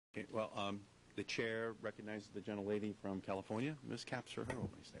Okay, well, the chair recognizes the gentlelady from California, Ms. Capps, for her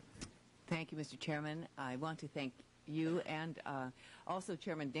opening statement. Thank you, Mr. Chairman. I want to thank you and also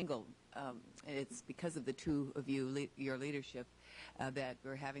Chairman Dingell. It's because of the two of you, your leadership, that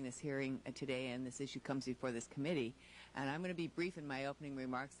we're having this hearing today, and this issue comes before this committee. And I'm going to be brief in my opening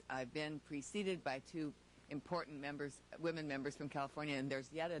remarks. I've been preceded by two important members, women members from California, and there's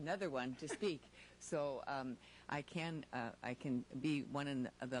yet another one to speak. So I can be one in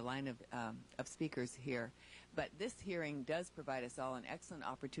the line of speakers here. But this hearing does provide us all an excellent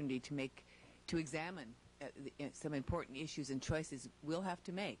opportunity to examine some important issues and choices we'll have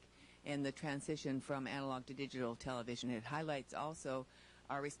to make in the transition from analog to digital television. It highlights also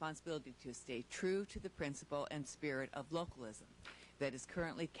our responsibility to stay true to the principle and spirit of localism that is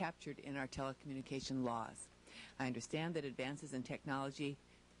currently captured in our telecommunication laws. I understand that advances in technology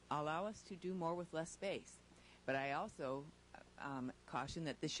allow us to do more with less space, but I also caution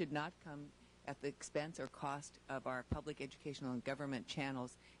that this should not come at the expense or cost of our public educational and government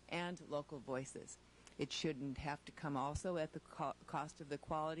channels and local voices. It shouldn't have to come also at the cost of the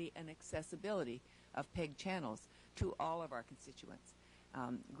quality and accessibility of PEG channels to all of our constituents.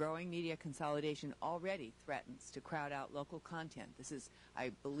 Growing media consolidation already threatens to crowd out local content. This is,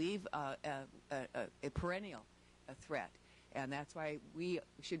 I believe, a perennial threat, and that's why we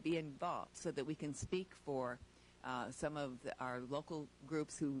should be involved so that we can speak for some of our local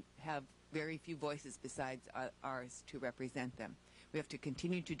groups who have very few voices besides ours to represent them. We have to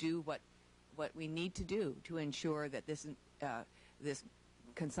continue to do what we need to do to ensure that this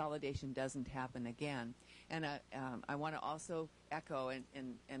consolidation doesn't happen again. And I want to also echo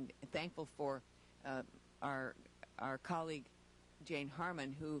and thankful for our colleague Jane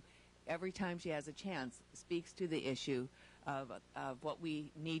Harmon, who every time she has a chance speaks to the issue of what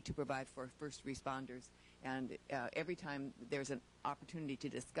we need to provide for first responders. And every time there's an opportunity to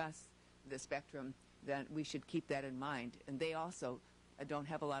discuss the spectrum, then we should keep that in mind. And they also don't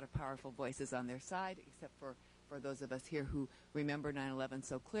have a lot of powerful voices on their side, except for those of us here who remember 9/11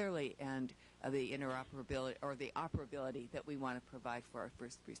 so clearly, and the interoperability or the operability that we want to provide for our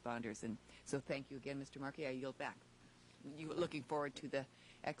first responders. And so thank you again, Mr. Markey. I yield back. Looking forward to the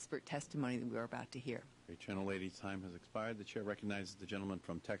expert testimony that we're about to hear. Great. Gentlelady's time has expired. The chair recognizes the gentleman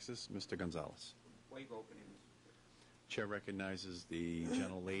from Texas, Mr. Gonzalez. Wave opening. Chair recognizes the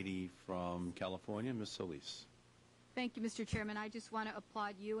gentlelady from California, Ms. Solis. Thank you, Mr. Chairman. I just want to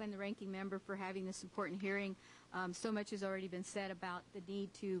applaud you and the ranking member for having this important hearing. So much has already been said about the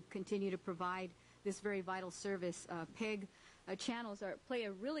need to continue to provide this very vital service. PEG channels play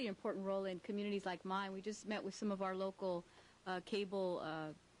a really important role in communities like mine. We just met with some of our local cable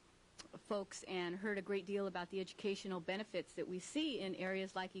folks and heard a great deal about the educational benefits that we see in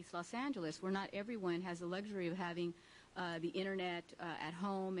areas like East Los Angeles, where not everyone has the luxury of having the internet at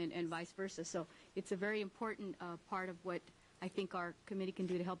home and vice versa. So it's a very important part of what I think our committee can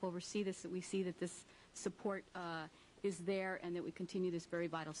do to help oversee this, that we see that this support is there and that we continue this very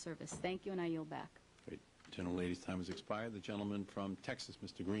vital service. Thank you, and I yield back. Great. Gentlelady's time has expired. The gentleman from Texas,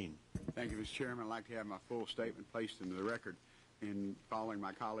 Mr. Green. Thank you, Mr. Chairman. I'd like to have my full statement placed into the record. In following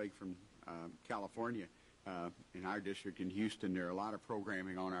my colleague from California, in our district in Houston, there are a lot of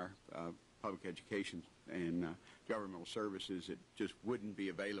programming on our public education and governmental services that just wouldn't be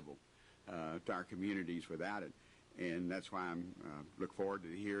available to our communities without it. And that's why I'm look forward to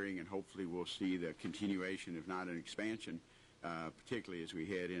the hearing, and hopefully we'll see the continuation, if not an expansion, particularly as we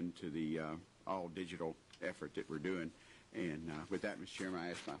head into the all-digital effort that we're doing. And with that, Mr. Chairman,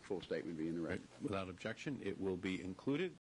 I ask my full statement be in the record. Without objection, it will be included.